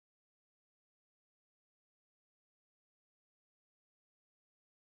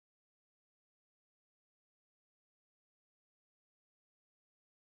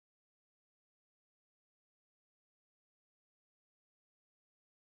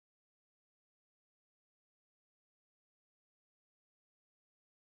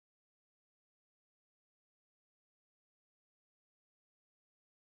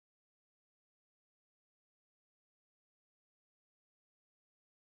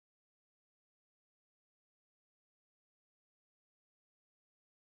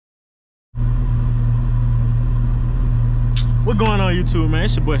What going on YouTube, man?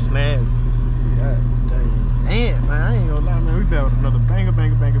 It's your boy Snaz. God damn, man, I ain't gonna lie, man. We back with another banger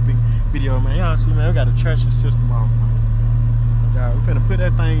big video, man. Y'all see, man, we got a traction system off, man. God, we finna put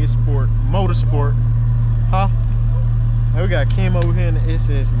that thing in sport, motorsport, huh? And we got Kim over here in the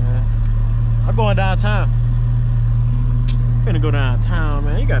SS, man. I'm going downtown. Finna go downtown,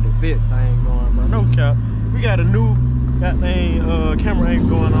 man. You got the VETTE thing going, bro. No cap. We got a new goddamn camera angle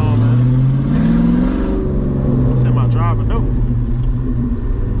going on, man. Send my driver, no.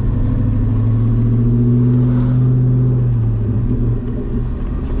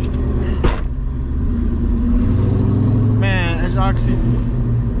 Man, as y'all can see,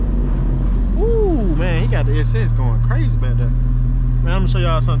 ooh, man, he got the SS going crazy back there. Man, I'm gonna show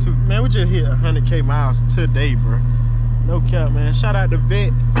y'all something too. Man, we just hit 100K miles today, bro. No cap, man. Shout out to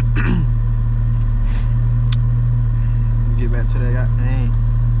VETTE. Get back to that goddamn.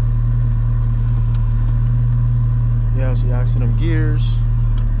 Yeah, so y'all see them gears.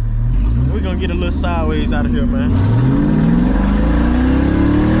 We're gonna get a little sideways out of here, man.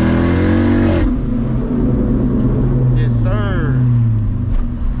 Yes, sir.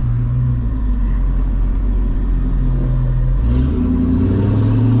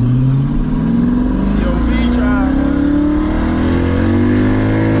 POV drive.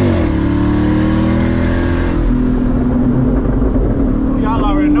 Y'all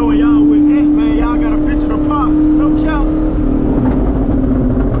already know where y'all with that, man. Y'all got a picture of the pops. No cap.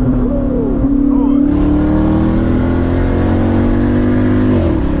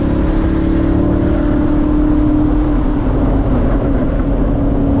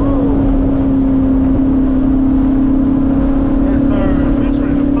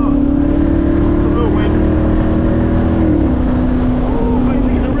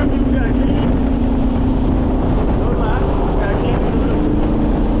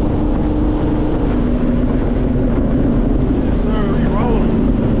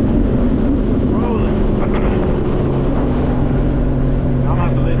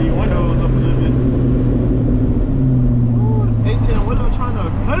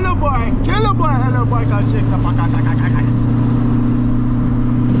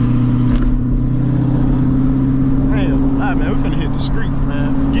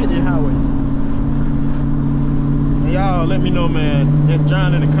 Let me know, man.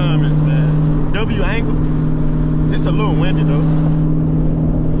 John in the comments, man. W angle. It's a little windy though.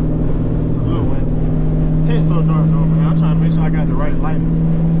 It's a little windy. Tint's so dark though, man. I'm trying to make sure I got the right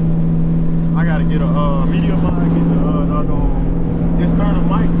lighting. I gotta get a medium mic, get the external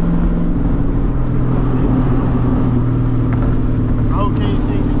mic. I hope can't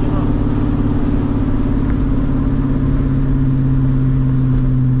see me, you know.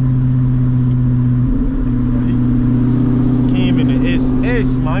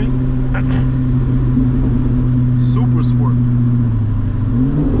 SS, man. Super sport.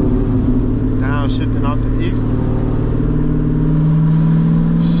 Downshifting off the east.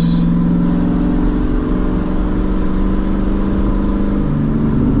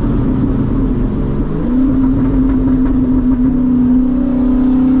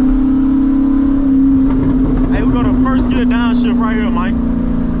 Hey, we go to first gear downshift right here, Mike.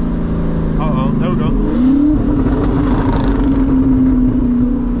 Uh-oh, there we go.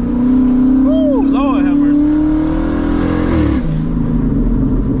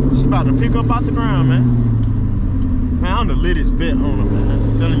 About to pick up out the ground, man. Man, I'm the littest VETTE owner, man.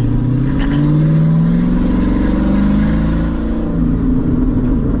 I'm telling you.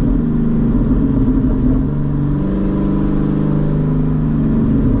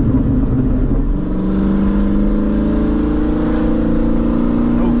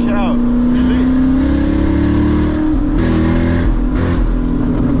 No cap, we lit.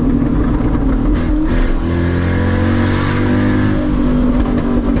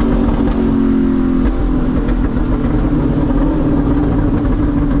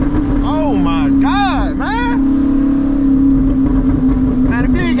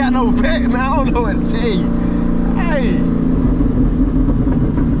 No VETTE, man, I don't know what to tell you. Hey,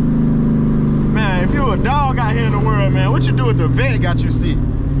 man, if you're a dog out here in the world, man, what you do with the VETTE got you sick?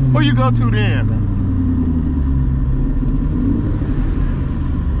 Who you go to then, man?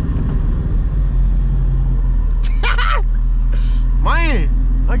 Man,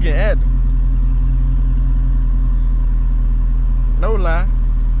 I get at them. No lie.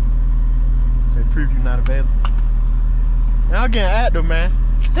 Say preview not available. Man, I'm getting active, man.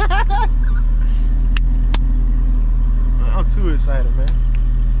 I'm too excited, man.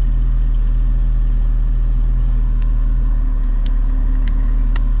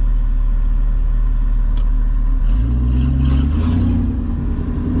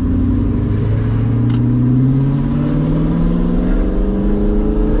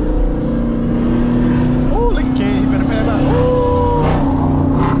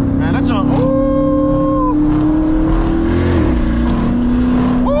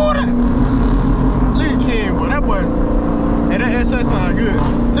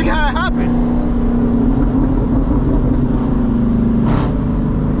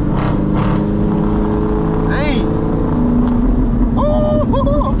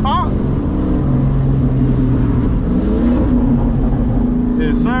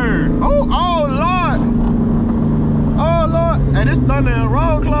 thumbnail,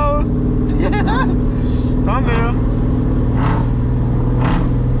 road closed. Thumbnail.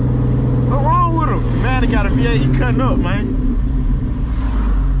 What's wrong with him? Man, he got a V8, he cutting up, man.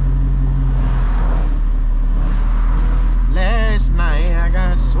 Last night I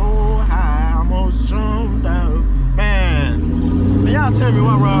got so high, I almost jumped out. Man, y'all tell me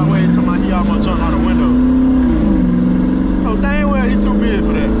what Rod Wade talking about he almost jumped out the window. Oh, dang well he too big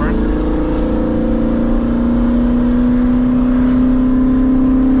for that, bro.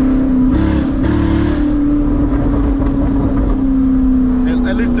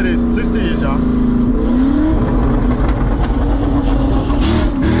 And listen to this, y'all.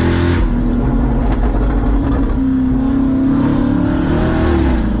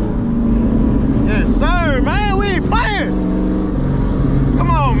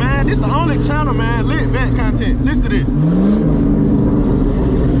 This the only channel, man, lit VETTE content. Listen to this.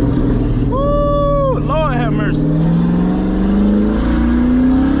 Woo, Lord have mercy.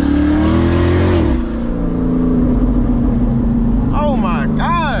 Oh my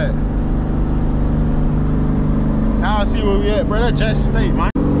God. Y'all see where we at, bro? That's Jackson State,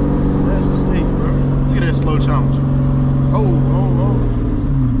 man. Jackson State, bro. Look at that slow challenge. Oh.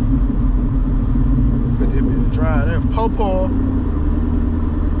 Look at that bit of dry there. Popo.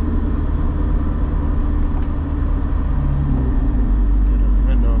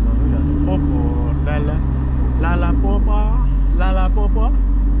 La popa.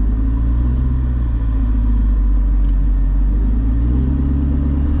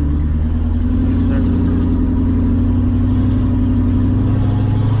 Yes, sir.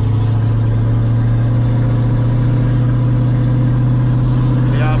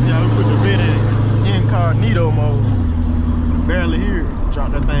 Y'all see how we put the vid in incognito mode. Barely hear it.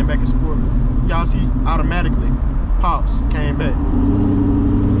 Drop that thing back in sport. Y'all see, automatically pops came back.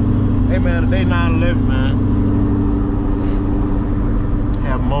 Hey man, today 9/11, man.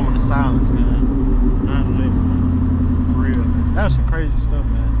 Have a moment of silence, man. 9/11, man. For real, man. That was some crazy stuff,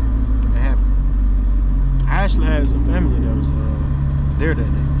 man. That happened. I actually had some family that was there that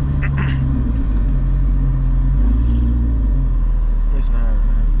day. It's not hard,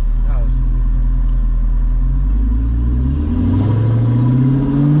 man. Y'all see it.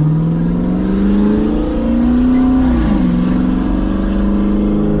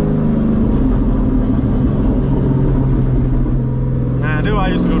 I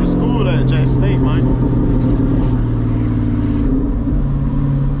used to go to school at Jackson State, man.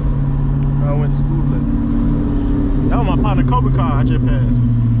 I went to school at. That was my partner Kobe car I just passed.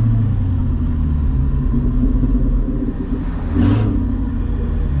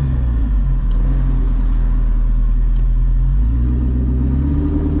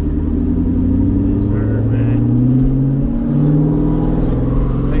 Yes, sir, man.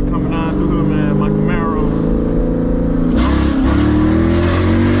 Stay coming on through here, man. My Camaro.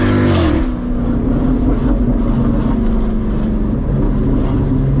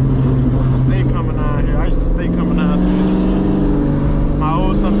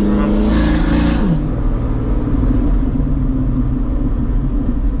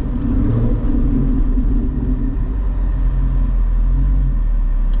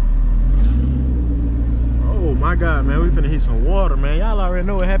 My God, man, we finna hit some water, man. Y'all already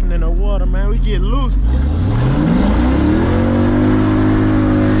know what happened in the water, man. We get loose.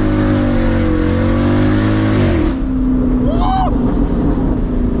 Woo!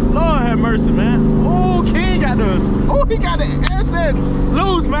 Lord have mercy, man. Oh, King got the. Oh, he got the SS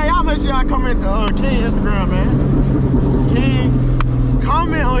loose, man. Y'all make sure y'all comment King Instagram, man. King,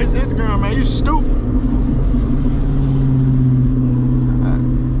 comment on his Instagram, man. You stupid.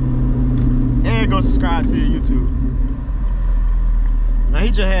 Go subscribe to your YouTube. Now he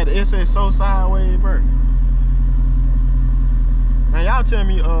just had the SS so sideways, bro. Now y'all tell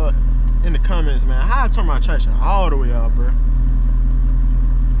me in the comments, man, how I turn my traction all the way out, bro.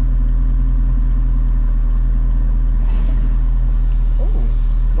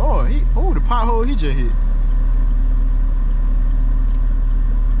 Oh, Lord, the pothole he just hit.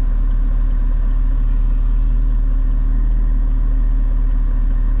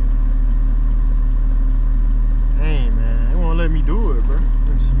 Let me do it, bro.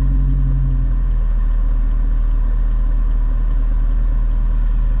 Let me see.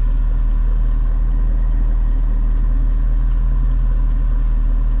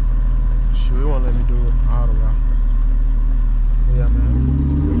 Sure, he won't let me do it all the way. Yeah, man.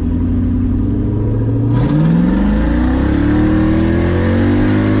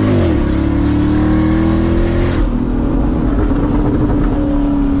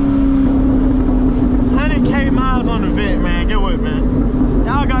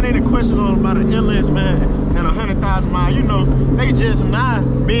 just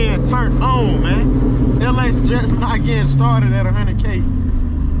not being turned on, man. LS just not getting started at 100K.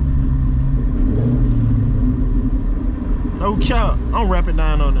 No cap. I'm wrapping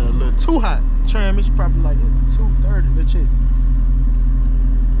down on a little too hot. Tram is probably like at 230. Let's check.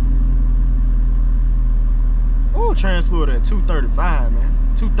 Oh, trans fluid at 235,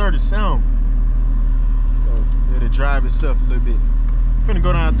 man. 237. So let it drive itself a little bit. I'm finna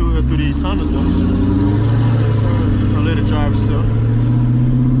go down through these tunnels though. So I'll let it drive itself.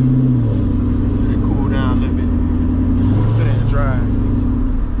 Let it cool down a little bit. Let it drive.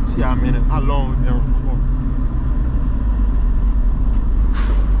 See how long we've been recording.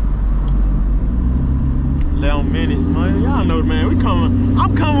 11 minutes, man. Y'all know, man.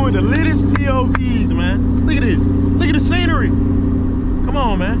 I'm coming with the latest POVs, man. Look at this. Look at the scenery. Come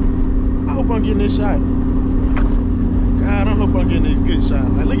on, man. I hope I'm getting this shot. God, I hope I'm getting this good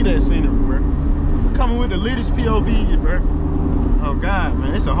shot. Like, look at that scenery, bro. I'm coming with the latest POVs, bro. Oh, God,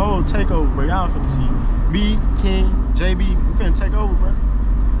 man. It's a whole takeover, bro. Y'all finna see me, King, JB. We finna take over, bro.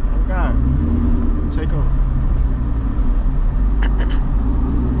 Oh, God. Take over.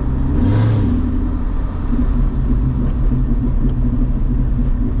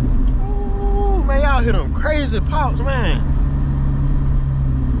 Y'all hit them crazy pops, man.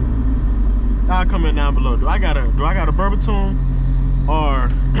 Y'all comment down below. Do I got a Burbertune, or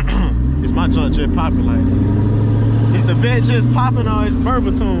is my junk just popping like that? Is the VETTE just popping, or is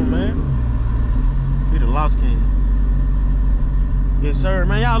Burbertune, man? Be the Lost King. Yes, sir,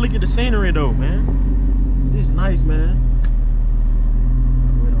 man. Y'all look at the scenery though, man. It's nice, man.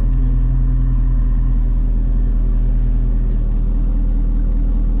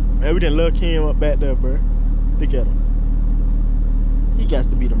 Man, we done love Kim up back there, bro. Look at him. He got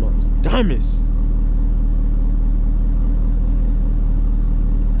to be the most dumbest.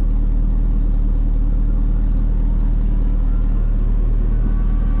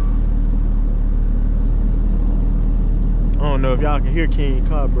 I don't know if y'all can hear King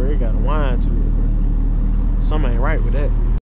car, bro. It got a whine to it, bro. Something ain't right with that.